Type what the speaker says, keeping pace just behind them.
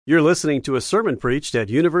You're listening to a sermon preached at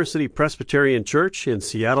University Presbyterian Church in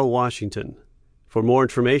Seattle, Washington. For more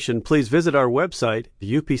information, please visit our website,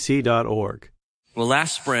 upc.org. Well,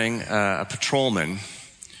 last spring, a patrolman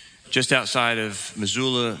just outside of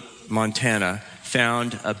Missoula, Montana,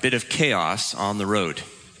 found a bit of chaos on the road.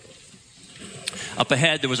 Up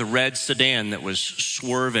ahead, there was a red sedan that was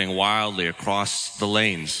swerving wildly across the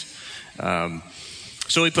lanes.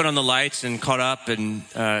 So he put on the lights and caught up and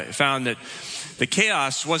found that the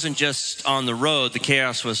chaos wasn't just on the road, the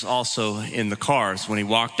chaos was also in the cars. When he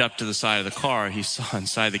walked up to the side of the car, he saw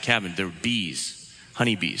inside the cabin there were bees,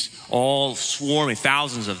 honeybees, all swarming,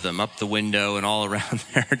 thousands of them up the window and all around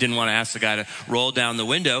there. Didn't want to ask the guy to roll down the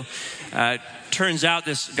window. Turns out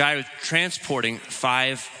this guy was transporting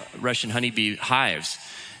 5 Russian honeybee hives.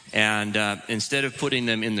 And instead of putting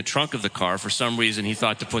them in the trunk of the car, for some reason he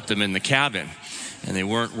thought to put them in the cabin. And they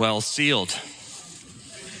weren't well sealed.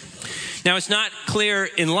 Now, it's not clear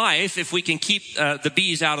in life if we can keep the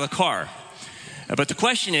bees out of the car. But the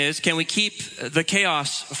question is, can we keep the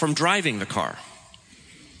chaos from driving the car?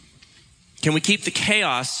 Can we keep the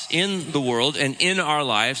chaos in the world and in our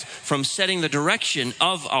lives from setting the direction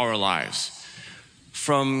of our lives?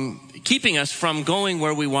 From keeping us from going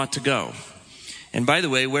where we want to go? And by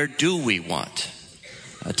the way, where do we want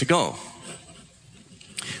to go?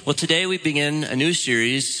 Well, today we begin a new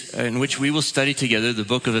series in which we will study together the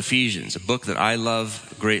book of Ephesians, a book that I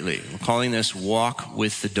love greatly. We're calling this Walk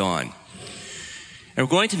with the Dawn. And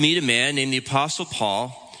we're going to meet a man named the Apostle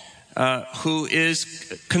Paul, who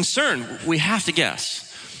is concerned, we have to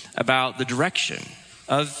guess, about the direction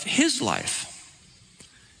of his life.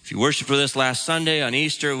 If you worshiped with us last Sunday on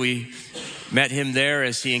Easter, we met him there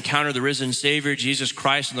as he encountered the risen Savior, Jesus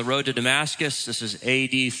Christ, on the road to Damascus. This is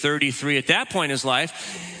AD 33. At that point in his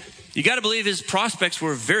life, you got to believe his prospects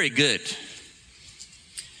were very good.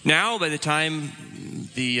 Now, by the time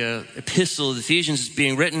the epistle of Ephesians is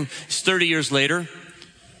being written, it's 30 years later.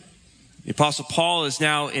 The Apostle Paul is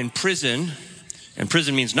now in prison. And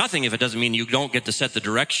prison means nothing if it doesn't mean you don't get to set the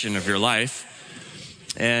direction of your life.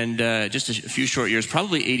 And just a few short years,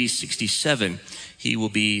 probably AD 67, he will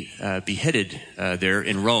be beheaded there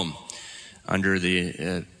in Rome under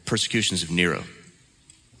the persecutions of Nero.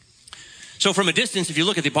 So from a distance, if you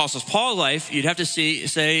look at the Apostle Paul's life, you'd have to say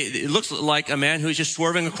it looks like a man who's just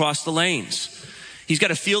swerving across the lanes. He's got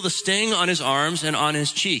to feel the sting on his arms and on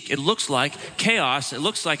his cheek. It looks like chaos. It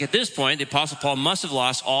looks like at this point, the Apostle Paul must have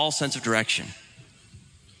lost all sense of direction.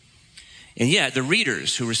 And yet, the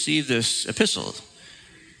readers who receive this epistle,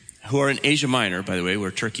 who are in Asia Minor, by the way, where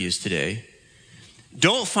Turkey is today,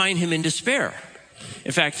 don't find him in despair.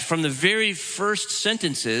 In fact, from the very first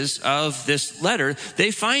sentences of this letter,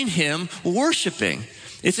 they find him worshiping.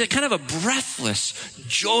 It's a kind of a breathless,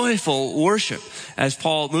 joyful worship as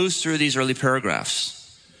Paul moves through these early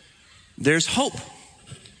paragraphs. There's hope.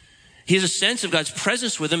 He has a sense of God's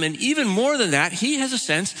presence with him, and even more than that, he has a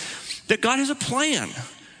sense that God has a plan.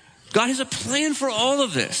 God has a plan for all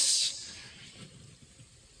of this.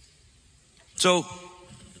 So,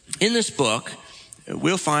 in this book,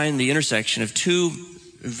 we'll find the intersection of two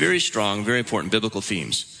very strong, very important biblical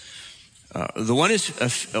themes. The one is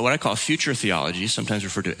what I call future theology, sometimes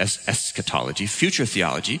referred to as eschatology, future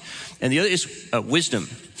theology, and the other is wisdom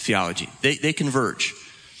theology. They converge.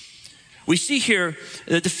 We see here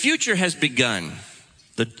that the future has begun.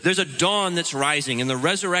 There's a dawn that's rising in the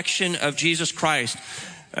resurrection of Jesus Christ,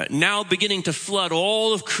 now beginning to flood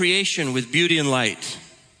all of creation with beauty and light.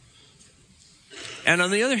 And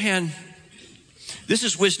on the other hand, this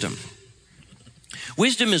is wisdom.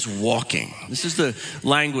 Wisdom is walking. This is the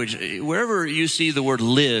language. Wherever you see the word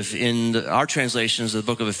live in our translations of the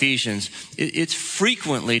book of Ephesians, it's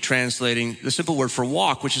frequently translating the simple word for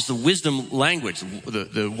walk, which is the wisdom language.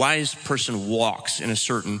 The wise person walks in a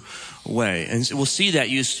certain way. And we'll see that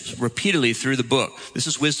used repeatedly through the book. This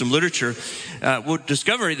is wisdom literature. We'll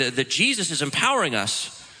discover that Jesus is empowering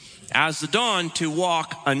us as the dawn to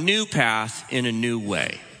walk a new path in a new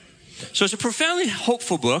way. So it's a profoundly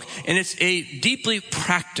hopeful book, and it's a deeply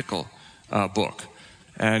practical book.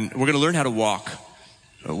 And we're going to learn how to walk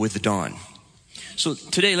with the dawn. So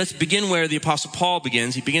today, let's begin where the Apostle Paul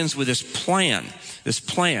begins. He begins with this plan.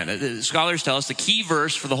 Scholars tell us the key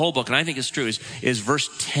verse for the whole book, and I think it's true, is verse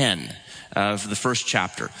 10 of the first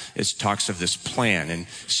chapter. It talks of this plan, and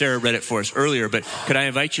Sarah read it for us earlier, but could I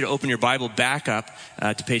invite you to open your Bible back up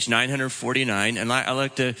to page 949, and I'd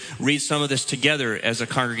like to read some of this together as a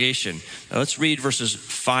congregation. Let's read verses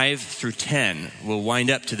 5 through 10. We'll wind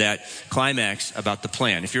up to that climax about the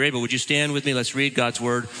plan. If you're able, would you stand with me? Let's read God's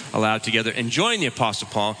word aloud together and join the Apostle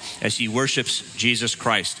Paul as he worships Jesus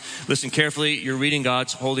Christ. Listen carefully. You're reading reading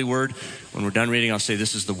God's holy word. When we're done reading, I'll say,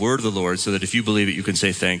 this is the word of the Lord, so that if you believe it, you can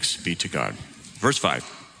say, thanks be to God. Verse 5.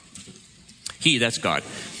 He, that's God,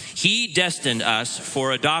 he destined us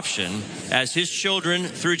for adoption as his children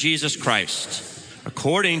through Jesus Christ,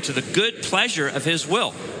 according to the good pleasure of his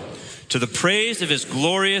will, to the praise of his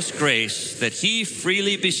glorious grace that he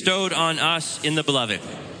freely bestowed on us in the beloved.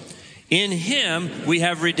 In him we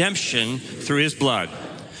have redemption through his blood,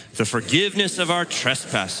 the forgiveness of our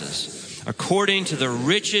trespasses, according to the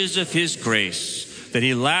riches of his grace that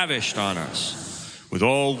he lavished on us. With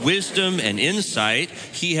all wisdom and insight,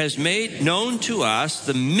 he has made known to us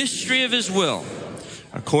the mystery of his will,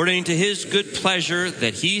 according to his good pleasure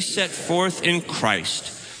that he set forth in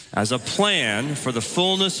Christ as a plan for the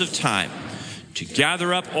fullness of time, to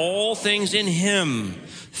gather up all things in him,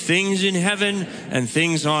 things in heaven and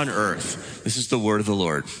things on earth. This is the word of the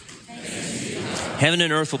Lord. Heaven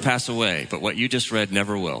and earth will pass away, but what you just read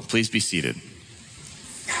never will. Please be seated.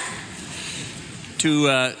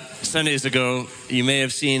 2 Sundays ago, you may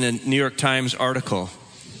have seen a New York Times article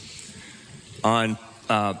on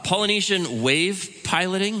Polynesian wave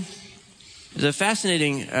piloting. It's a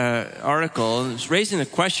fascinating article, and it's raising the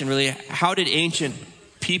question, really, how did ancient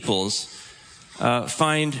peoples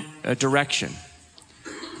find a direction?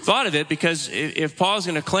 Thought of it because if Paul's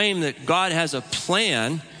going to claim that God has a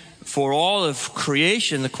plan for all of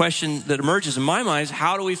creation, the question that emerges in my mind is,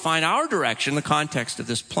 how do we find our direction in the context of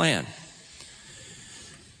this plan?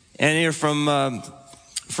 And here from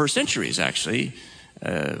for centuries, actually,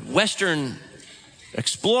 Western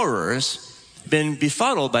explorers been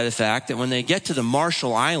befuddled by the fact that when they get to the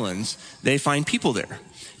Marshall Islands, they find people there,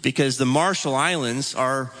 because the Marshall Islands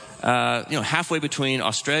are halfway between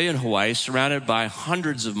Australia and Hawaii, surrounded by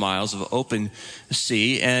hundreds of miles of open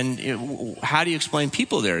sea. And how do you explain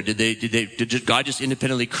people there? Did God just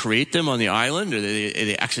independently create them on the island, or did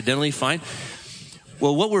they accidentally find?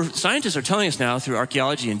 Well, what scientists are telling us now through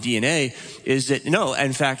archaeology and DNA is that no,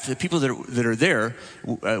 in fact, the people that are there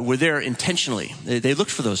were there intentionally. They looked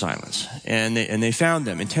for those islands and they found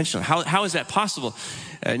them intentionally. How is that possible?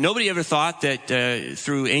 Nobody ever thought that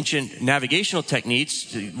through ancient navigational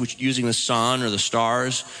techniques, which using the sun or the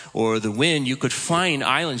stars or the wind, you could find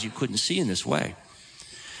islands you couldn't see in this way.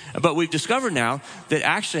 But we've discovered now that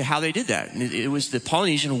actually how they did that, it was the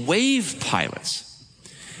Polynesian wave pilots.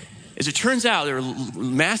 As it turns out, there are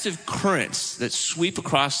massive currents that sweep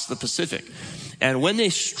across the Pacific. And when they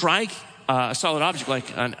strike a solid object like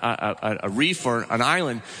a reef or an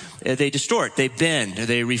island, they distort, they bend,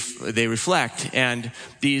 they reflect. And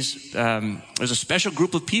there's a special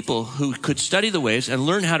group of people who could study the waves and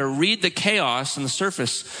learn how to read the chaos on the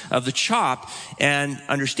surface of the chop and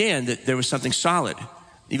understand that there was something solid,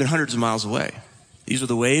 even hundreds of miles away. These were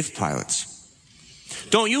the wave pilots.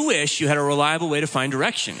 Don't you wish you had a reliable way to find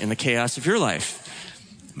direction in the chaos of your life?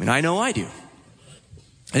 I mean, I know I do.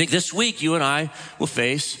 I think this week you and I will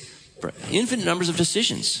face infinite numbers of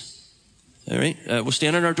decisions. All right? We'll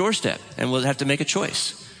stand on our doorstep and we'll have to make a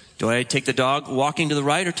choice. Do I take the dog walking to the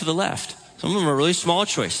right or to the left? Some of them are really small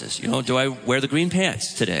choices. Do I wear the green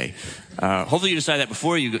pants today? Hopefully you decide that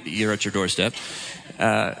before you're at your doorstep.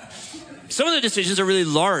 Some of the decisions are really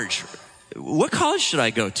large. What college should I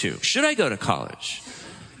go to? Should I go to college?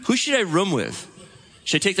 Who should I room with?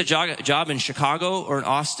 Should I take the job in Chicago or in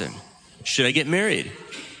Austin? Should I get married?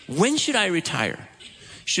 When should I retire?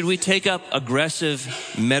 Should we take up aggressive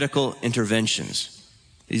medical interventions?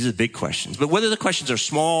 These are the big questions. But whether the questions are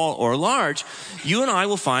small or large, you and I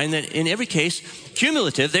will find that in every case,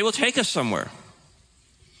 cumulative, they will take us somewhere.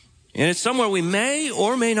 And it's somewhere we may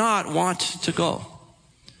or may not want to go.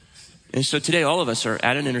 And so today, all of us are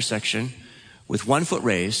at an intersection with one foot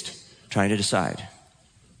raised, trying to decide.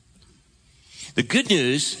 The good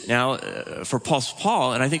news now for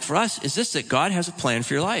Paul, and I think for us, is this, that God has a plan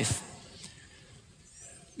for your life.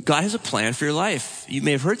 God has a plan for your life. You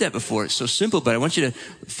may have heard that before. It's so simple, but I want you to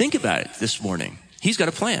think about it this morning. He's got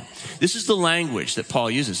a plan. This is the language that Paul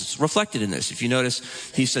uses. It's reflected in this. If you notice,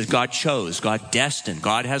 he says God chose, God destined,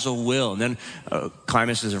 God has a will. And then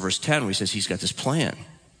climaxes in verse 10 where he says he's got this plan.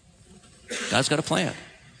 God's got a plan.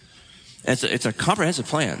 And it's a comprehensive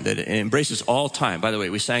plan that embraces all time. By the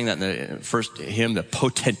way, we sang that in the first hymn, the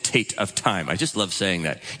potentate of time. I just love saying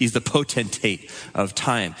that. He's the potentate of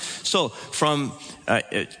time. So from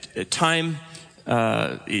time,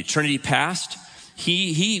 eternity past,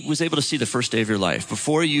 he was able to see the first day of your life.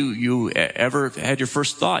 Before you ever had your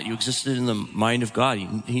first thought, you existed in the mind of God.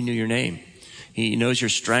 He knew your name. He knows your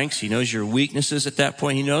strengths. He knows your weaknesses at that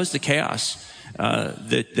point. He knows the chaos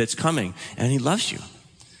that's coming. And he loves you.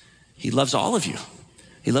 He loves all of you.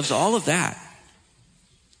 He loves all of that.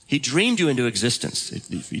 He dreamed you into existence,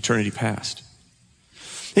 eternity past.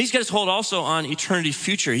 He's got his hold also on eternity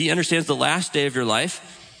future. He understands the last day of your life.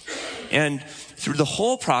 And through the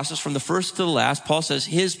whole process, from the first to the last, Paul says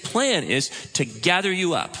his plan is to gather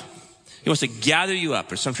you up. He wants to gather you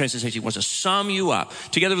up, or some translations, he wants to sum you up,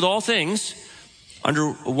 together with all things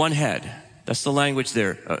under one head. That's the language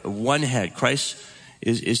there, one head. Christ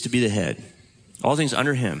is to be the head. All things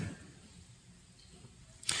under him.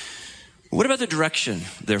 What about the direction,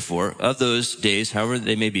 therefore, of those days, however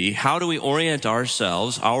they may be? How do we orient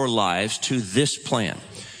ourselves, our lives, to this plan?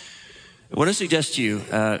 I want to suggest to you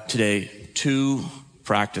today 2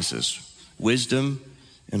 practices, wisdom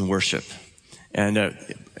and worship. And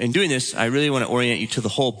in doing this, I really want to orient you to the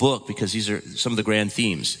whole book, because these are some of the grand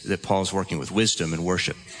themes that Paul is working with, wisdom and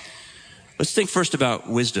worship. Let's think first about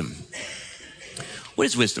wisdom. What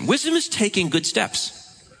is wisdom? Wisdom is taking good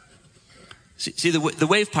steps. See, the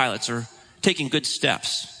wave pilots are taking good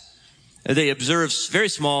steps. They observe very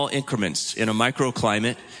small increments in a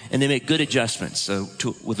microclimate, and they make good adjustments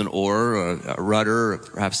with an oar, or a rudder, or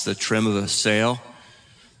perhaps the trim of a sail.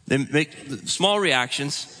 They make small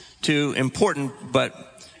reactions to important, but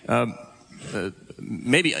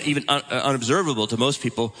maybe even unobservable to most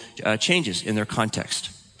people, changes in their context.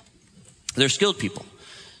 They're skilled people.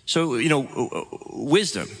 So,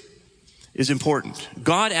 wisdom is important.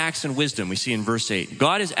 God acts in wisdom, we see in verse 8.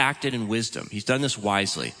 God has acted in wisdom. He's done this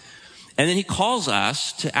wisely. And then he calls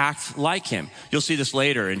us to act like him. You'll see this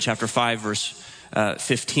later in chapter 5, verse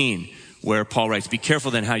 15, where Paul writes, "Be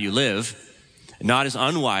careful then how you live, not as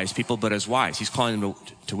unwise people, but as wise." He's calling them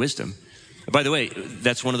to wisdom. By the way,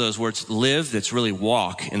 that's one of those words, live, that's really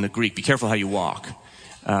walk in the Greek. Be careful how you walk.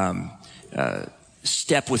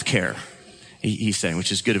 Step with care, he's saying,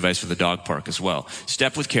 which is good advice for the dog park as well.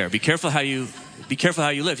 Step with care. Be careful how you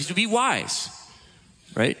live. He's to be wise,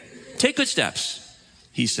 right? Take good steps,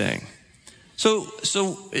 he's saying. So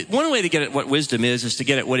one way to get at what wisdom is to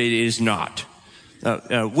get at what it is not.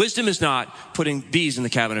 Wisdom is not putting bees in the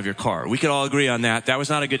cabin of your car. We could all agree on that. That was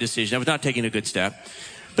not a good decision. That was not taking a good step.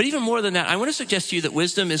 But even more than that, I want to suggest to you that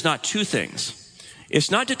wisdom is not 2 things.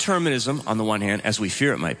 It's not determinism on the one hand, as we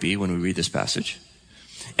fear it might be when we read this passage.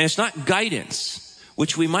 And it's not guidance,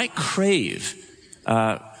 which we might crave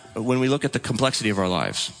when we look at the complexity of our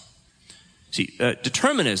lives. See,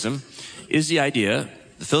 determinism is the idea,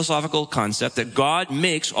 the philosophical concept that God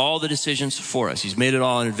makes all the decisions for us. He's made it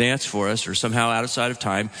all in advance for us, or somehow outside of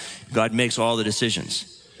time, God makes all the decisions.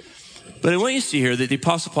 But I want you to see here that the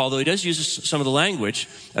Apostle Paul, though he does use some of the language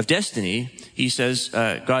of destiny, he says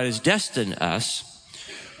God has destined us,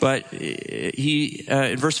 but he,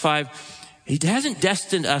 in verse 5, he hasn't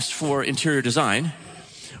destined us for interior design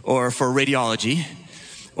or for radiology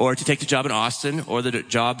or to take the job in Austin or the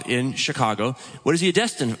job in Chicago. What is he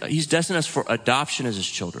destined? He's destined us for adoption as his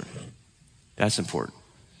children. That's important.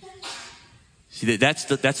 See, that's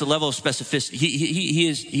the level of specificity.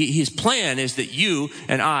 His plan is that you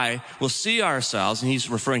and I will see ourselves, and he's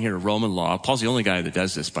referring here to Roman law. Paul's the only guy that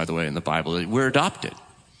does this, by the way, in the Bible. We're adopted.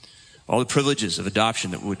 All the privileges of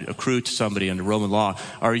adoption that would accrue to somebody under Roman law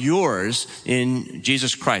are yours in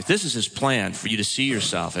Jesus Christ. This is his plan for you to see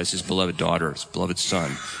yourself as his beloved daughter, his beloved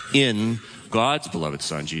son, in God's beloved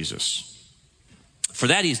son, Jesus. For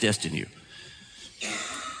that, he's destined you.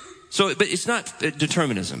 So, but it's not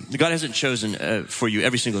determinism. God hasn't chosen for you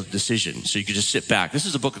every single decision, so you can just sit back. This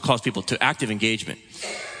is a book that calls people to active engagement,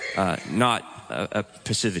 not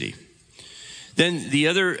passivity. Then the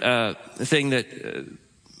other thing that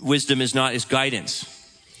wisdom is not is guidance.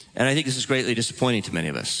 And I think this is greatly disappointing to many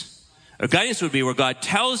of us. Guidance would be where God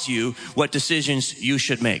tells you what decisions you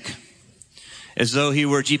should make, as though he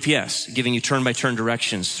were GPS, giving you turn-by-turn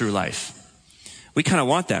directions through life. We kind of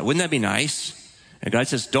want that. Wouldn't that be nice? And God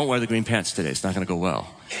says, don't wear the green pants today. It's not going to go well,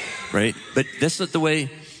 right? But that's not the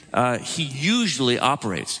way he usually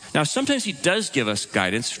operates. Now, sometimes he does give us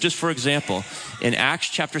guidance. Just for example, in Acts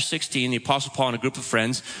chapter 16, the Apostle Paul and a group of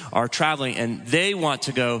friends are traveling, and they want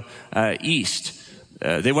to go east.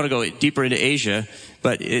 They want to go deeper into Asia,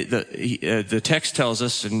 but the text tells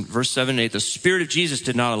us in verse 7 and 8, the Spirit of Jesus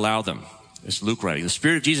did not allow them. It's Luke writing. The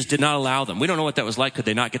Spirit of Jesus did not allow them. We don't know what that was like. Could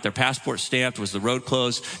they not get their passport stamped? Was the road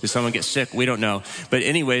closed? Did someone get sick? We don't know. But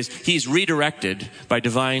anyways, he's redirected by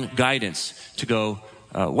divine guidance to go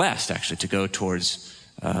west, actually, to go towards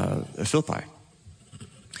Philippi.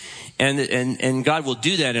 And God will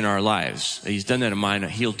do that in our lives. He's done that in mine.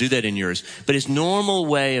 He'll do that in yours. But his normal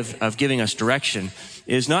way of giving us direction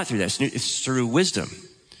is not through that. It's through wisdom.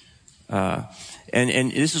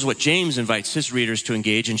 And this is what James invites his readers to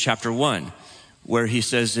engage in chapter 1, where he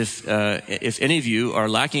says, if any of you are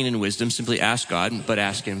lacking in wisdom, simply ask God, but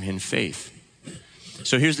ask him in faith.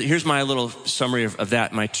 So here's my little summary of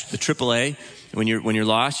that. The AAA When you're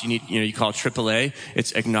lost, you call AAA.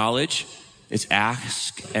 It's acknowledge, it's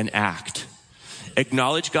ask, and act.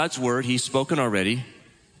 Acknowledge God's word. He's spoken already.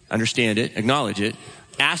 Understand it, acknowledge it,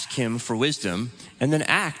 ask him for wisdom, and then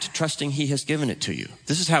act, trusting he has given it to you.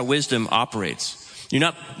 This is how wisdom operates. You're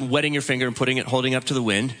not wetting your finger and holding up to the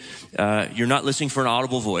wind. You're not listening for an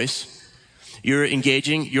audible voice. You're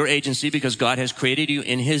engaging your agency because God has created you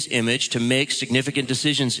in his image to make significant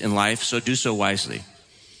decisions in life, so do so wisely.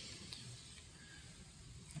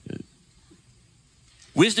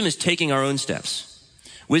 Wisdom is taking our own steps.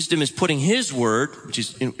 Wisdom is putting his word, which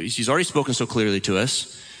he's already spoken so clearly to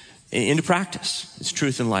us, into practice. It's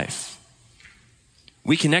truth in life.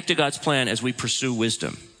 We connect to God's plan as we pursue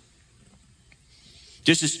wisdom.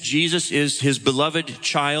 Just as Jesus is his beloved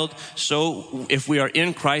child, so if we are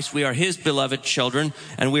in Christ, we are his beloved children,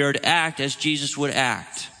 and we are to act as Jesus would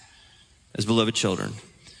act as beloved children.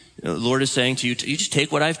 The Lord is saying to you, you just take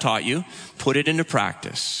what I've taught you, put it into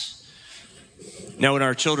practice. Now, when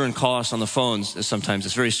our children call us on the phones, sometimes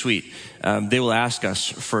it's very sweet. They will ask us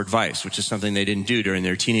for advice, which is something they didn't do during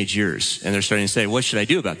their teenage years. And they're starting to say, what should I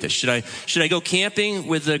do about this? Should I go camping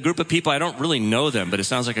with a group of people? I don't really know them, but it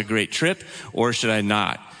sounds like a great trip. Or should I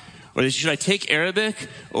not? Or should I take Arabic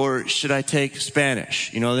or should I take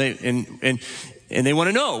Spanish? And they want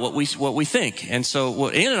to know what we think. And so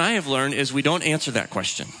what Ann and I have learned is we don't answer that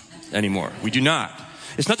question anymore. We do not.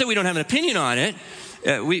 It's not that we don't have an opinion on it.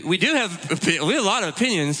 We have a lot of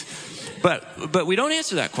opinions, but we don't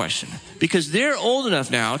answer that question because they're old enough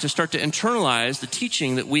now to start to internalize the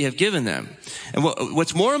teaching that we have given them. And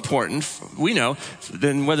what's more important, we know,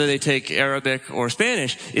 than whether they take Arabic or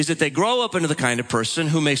Spanish is that they grow up into the kind of person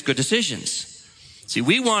who makes good decisions. See,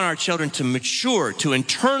 we want our children to mature, to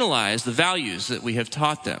internalize the values that we have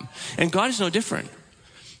taught them. And God is no different.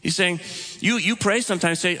 He's saying, you pray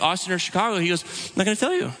sometimes, say Austin or Chicago. He goes, I'm not going to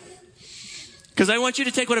tell you. Because I want you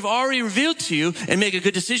to take what I've already revealed to you and make a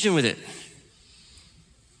good decision with it.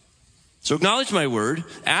 So acknowledge my word,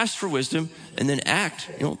 ask for wisdom, and then act,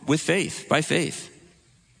 with faith, by faith.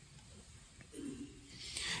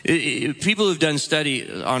 People who've done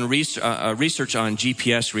study on research on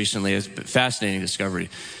GPS recently, it's a fascinating discovery.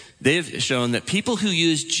 They've shown that people who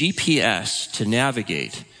use GPS to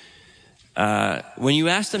navigate, when you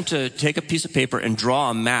ask them to take a piece of paper and draw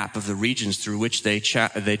a map of the regions through which they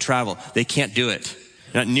travel, they can't do it.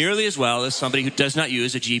 Not nearly as well as somebody who does not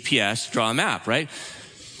use a GPS to draw a map, right?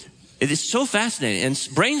 It is so fascinating. And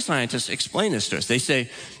brain scientists explain this to us. They say,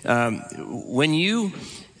 when you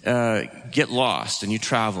get lost and you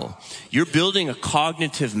travel, you're building a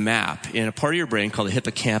cognitive map in a part of your brain called the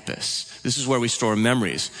hippocampus. This is where we store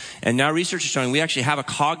memories. And now research is showing we actually have a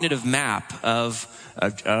cognitive map of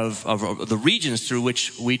the regions through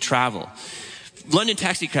which we travel. London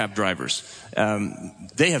taxi cab drivers,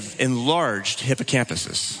 they have enlarged hippocampi,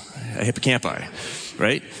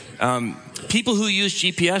 right? People who use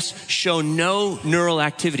GPS show no neural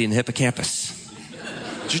activity in the hippocampus.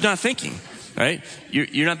 Just not thinking, right?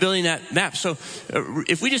 You're not building that map. So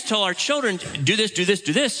if we just tell our children, do this, do this,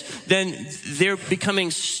 do this, then they're becoming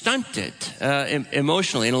stunted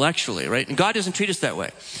emotionally, intellectually, right? And God doesn't treat us that way.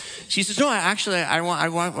 She says, no, actually, I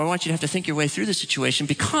want you to have to think your way through the situation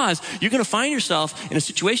because you're going to find yourself in a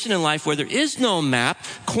situation in life where there is no map,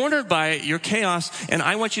 cornered by your chaos, and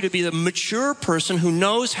I want you to be the mature person who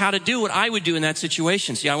knows how to do what I would do in that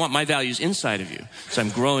situation. See, I want my values inside of you, so I'm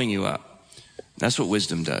growing you up. That's what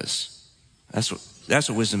wisdom does. That's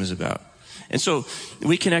what wisdom is about. And so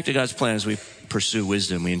we connect to God's plan as we pursue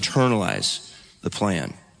wisdom. We internalize the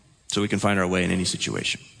plan so we can find our way in any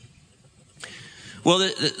situation. Well,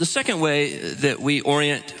 the second way that we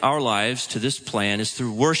orient our lives to this plan is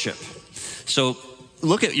through worship. So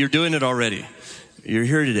you're doing it already. You're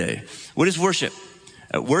here today. What is worship?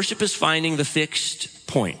 Worship is finding the fixed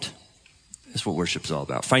point. That's what worship is all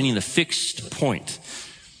about. Finding the fixed point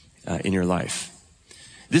in your life.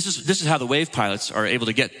 This is how the wave pilots are able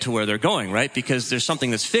to get to where they're going, right? Because there's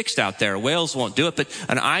something that's fixed out there. Whales won't do it, but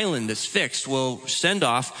an island that's fixed will send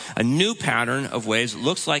off a new pattern of waves. It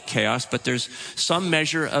looks like chaos, but there's some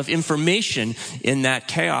measure of information in that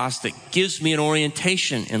chaos that gives me an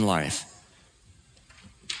orientation in life.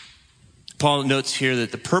 Paul notes here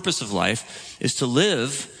that the purpose of life is to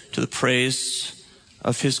live to the praise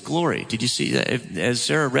of his glory. Did you see that? As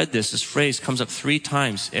Sarah read this phrase comes up 3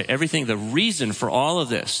 times. Everything, the reason for all of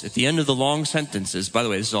this, at the end of the long sentences, by the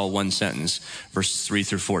way, this is all one sentence, verses 3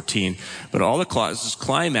 through 14, but all the clauses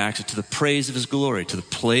climax to the praise of his glory, to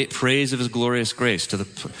the praise of his glorious grace.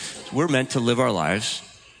 We're meant to live our lives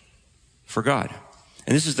for God.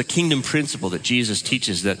 And this is the kingdom principle that Jesus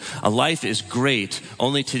teaches, that a life is great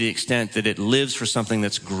only to the extent that it lives for something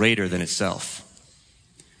that's greater than itself.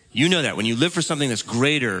 You know that when you live for something that's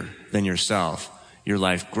greater than yourself, your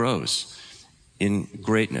life grows in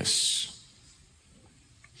greatness.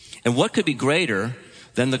 And what could be greater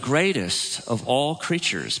than the greatest of all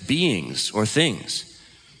creatures, beings, or things?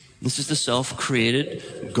 This is the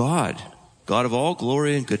self-created God, God of all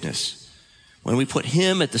glory and goodness. When we put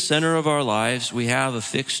him at the center of our lives, we have a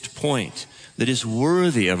fixed point that is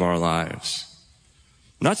worthy of our lives.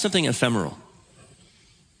 Not something ephemeral,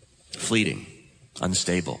 fleeting,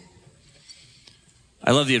 unstable.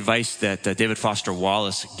 I love the advice that David Foster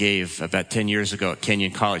Wallace gave about 10 years ago at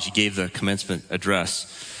Kenyon College. He gave the commencement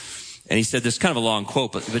address. And he said this, kind of a long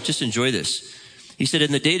quote, but just enjoy this. He said,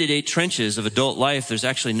 in the day-to-day trenches of adult life, there's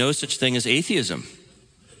actually no such thing as atheism.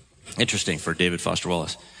 Interesting for David Foster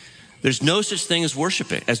Wallace. There's no such thing as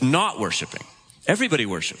worshiping, as not worshiping. Everybody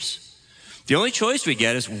worships. The only choice we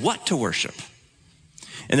get is what to worship.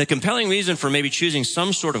 And the compelling reason for maybe choosing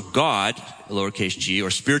some sort of God, lowercase g, or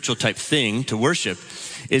spiritual type thing to worship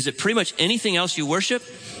is that pretty much anything else you worship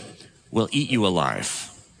will eat you alive.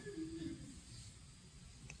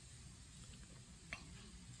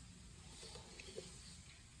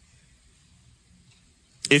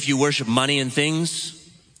 If you worship money and things,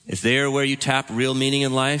 if they are where you tap real meaning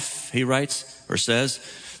in life, he writes or says,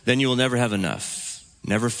 then you will never have enough.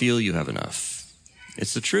 Never feel you have enough.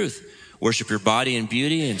 It's the truth. Worship your body and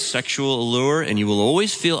beauty and sexual allure, and you will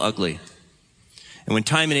always feel ugly. And when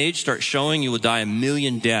time and age start showing, you will die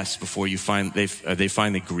 1,000,000 deaths before they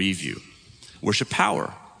finally grieve you. Worship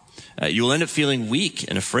power. You will end up feeling weak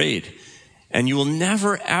and afraid. And you will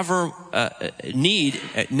never ever need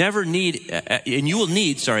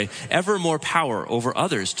ever more power over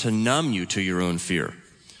others to numb you to your own fear.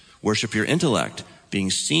 Worship your intellect.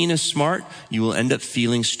 Being seen as smart, you will end up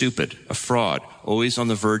feeling stupid, a fraud, always on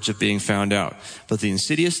the verge of being found out. But the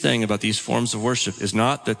insidious thing about these forms of worship is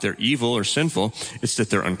not that they're evil or sinful, it's that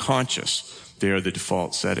they're unconscious. They are the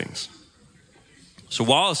default settings. So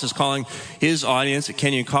Wallace is calling his audience at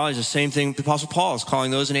Kenyon College the same thing the Apostle Paul is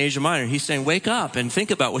calling those in Asia Minor. He's saying, wake up and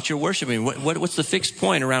think about what you're worshiping. What's the fixed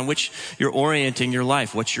point around which you're orienting your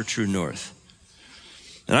life? What's your true north?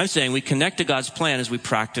 And I'm saying we connect to God's plan as we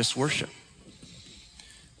practice worship.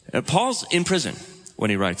 Paul's in prison when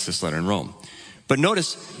he writes this letter in Rome. But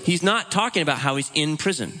notice, he's not talking about how he's in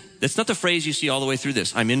prison. That's not the phrase you see all the way through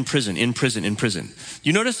this. I'm in prison, in prison, in prison.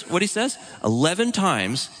 You notice what he says? 11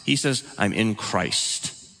 times he says, I'm in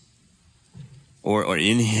Christ. Or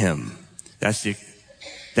in him. That's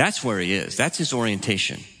where he is. That's his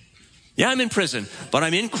orientation. Yeah, I'm in prison, but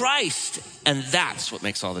I'm in Christ. And that's what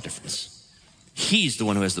makes all the difference. He's the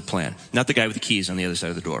one who has the plan, not the guy with the keys on the other side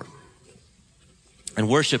of the door. And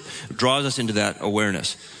worship draws us into that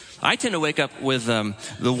awareness. I tend to wake up with the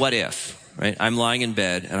what if, right? I'm lying in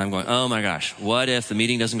bed and I'm going, oh my gosh, what if the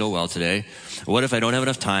meeting doesn't go well today? What if I don't have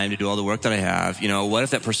enough time to do all the work that I have? What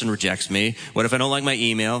if that person rejects me? What if I don't like my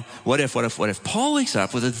email? What if? Paul wakes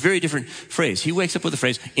up with a very different phrase. He wakes up with the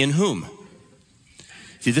phrase, in whom?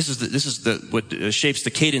 See, this is what shapes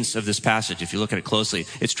the cadence of this passage. If you look at it closely,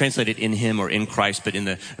 it's translated in him or in Christ, but in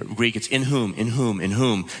the Greek, it's in whom, in whom, in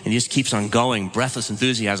whom. And he just keeps on going, breathless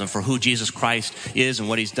enthusiasm for who Jesus Christ is and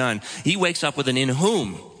what he's done. He wakes up with an in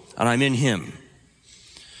whom, and I'm in him.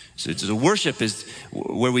 So the worship is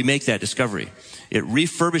where we make that discovery. It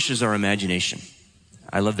refurbishes our imagination.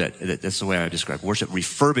 I love that. That's the way I describe it. Worship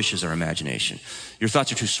refurbishes our imagination. Your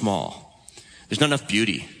thoughts are too small. There's not enough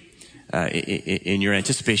beauty in your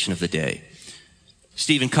anticipation of the day.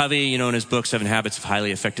 Stephen Covey, in his book, 7 Habits of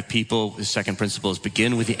Highly Effective People, his second principle is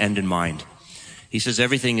begin with the end in mind. He says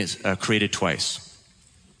everything is created twice.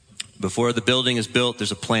 Before the building is built,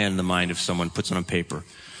 there's a plan in the mind if someone puts it on paper.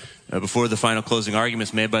 Before the final closing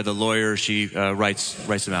arguments made by the lawyer, she writes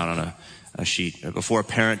them out on a sheet. Before a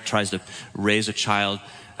parent tries to raise a child,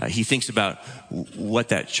 he thinks about what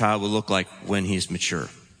that child will look like when he's mature.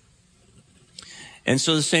 And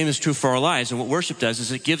so the same is true for our lives. And what worship does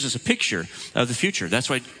is it gives us a picture of the future.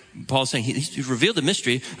 That's why Paul's saying he's revealed the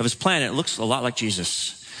mystery of his plan. And it looks a lot like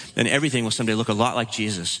Jesus. And everything will someday look a lot like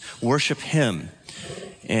Jesus. Worship him.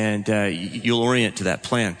 And you'll orient to that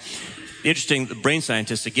plan. Interesting, the brain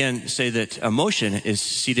scientists, again, say that emotion is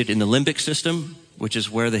seated in the limbic system, which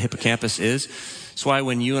is where the hippocampus is. That's why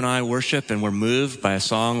when you and I worship and we're moved by a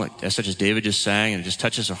song such as David just sang, and it just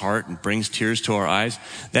touches our heart and brings tears to our eyes,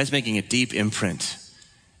 that's making a deep imprint.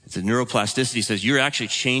 The neuroplasticity says you're actually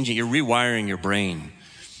changing, you're rewiring your brain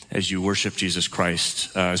as you worship Jesus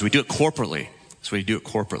Christ. As we do it corporately. As we do it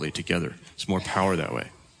corporately together. There's more power that way.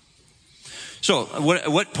 So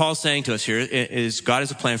what Paul's saying to us here is God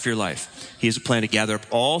has a plan for your life. He has a plan to gather up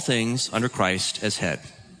all things under Christ as head.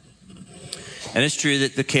 And it's true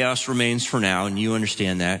that the chaos remains for now, and you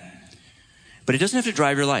understand that. But it doesn't have to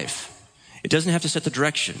drive your life. It doesn't have to set the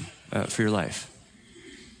direction for your life.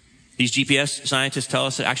 These GPS scientists tell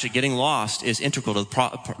us that actually getting lost is integral to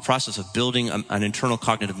the process of building an internal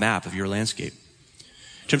cognitive map of your landscape.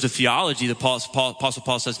 In terms of theology, the Apostle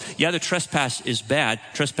Paul says, yeah, the trespass is bad.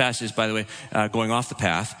 Trespass is, by the way, going off the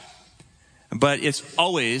path. But it's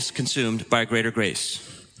always consumed by a greater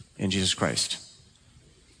grace in Jesus Christ.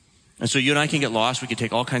 And so you and I can get lost. We can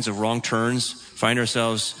take all kinds of wrong turns, find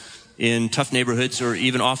ourselves in tough neighborhoods or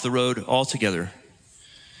even off the road altogether.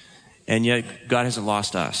 And yet God hasn't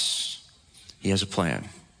lost us. He has a plan.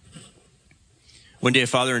 One day a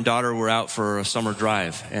father and daughter were out for a summer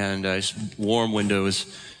drive, and a warm wind was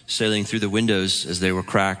sailing through the windows as they were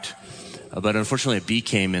cracked. But unfortunately a bee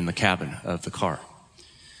came in the cabin of the car.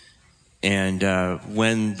 And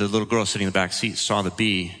when the little girl sitting in the back seat saw the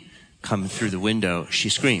bee come through the window, she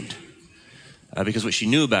screamed. Because what she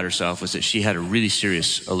knew about herself was that she had a really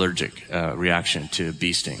serious allergic reaction to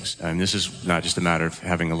bee stings. And this is not just a matter of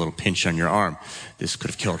having a little pinch on your arm. This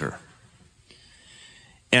could have killed her.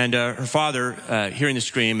 And her father, hearing the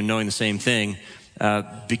scream and knowing the same thing,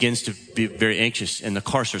 begins to be very anxious, and the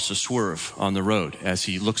car starts to swerve on the road as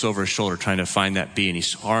he looks over his shoulder trying to find that bee, and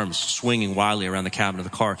his arms swinging wildly around the cabin of the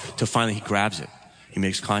car till finally he grabs it. He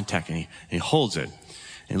makes contact, and he holds it. And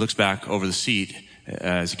he looks back over the seat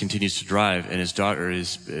as he continues to drive, and his daughter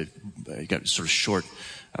is got sort of short,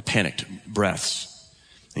 panicked breaths.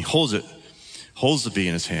 And he holds the bee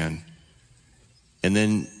in his hand, and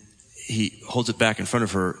then he holds it back in front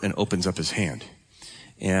of her and opens up his hand.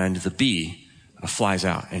 And the bee flies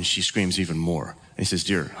out, and she screams even more. And he says,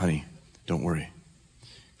 "Dear, honey, don't worry.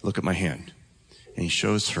 Look at my hand." And he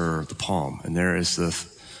shows her the palm, and there is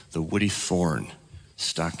the woody thorn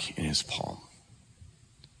stuck in his palm.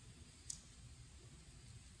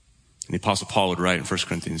 And the Apostle Paul would write in 1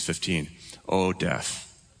 Corinthians 15, "O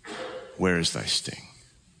death, where is thy sting?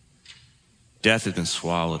 Death has been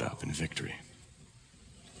swallowed up in victory."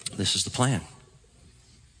 This is the plan.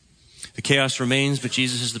 The chaos remains, but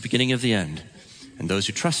Jesus is the beginning of the end. And those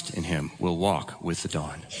who trust in him will walk with the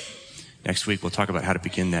dawn. Next week, we'll talk about how to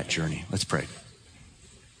begin that journey. Let's pray.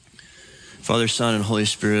 Father, Son, and Holy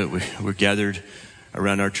Spirit, we're gathered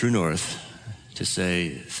around our true north to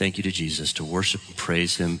say thank you to Jesus, to worship and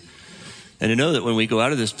praise him, and to know that when we go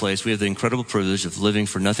out of this place, we have the incredible privilege of living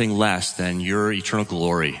for nothing less than your eternal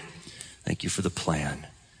glory. Thank you for the plan.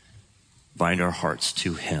 Bind our hearts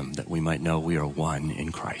to him that we might know we are one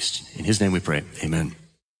in Christ. In his name we pray. Amen.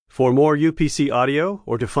 For more UPC audio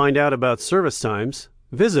or to find out about service times,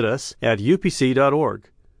 visit us at upc.org.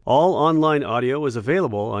 All online audio is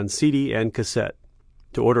available on CD and cassette.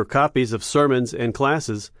 To order copies of sermons and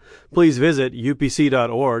classes, please visit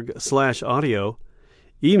upc.org/audio,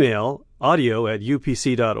 email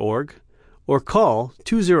audio@upc.org, or call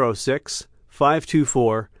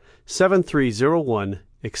 206-524-7301,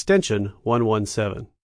 extension 117.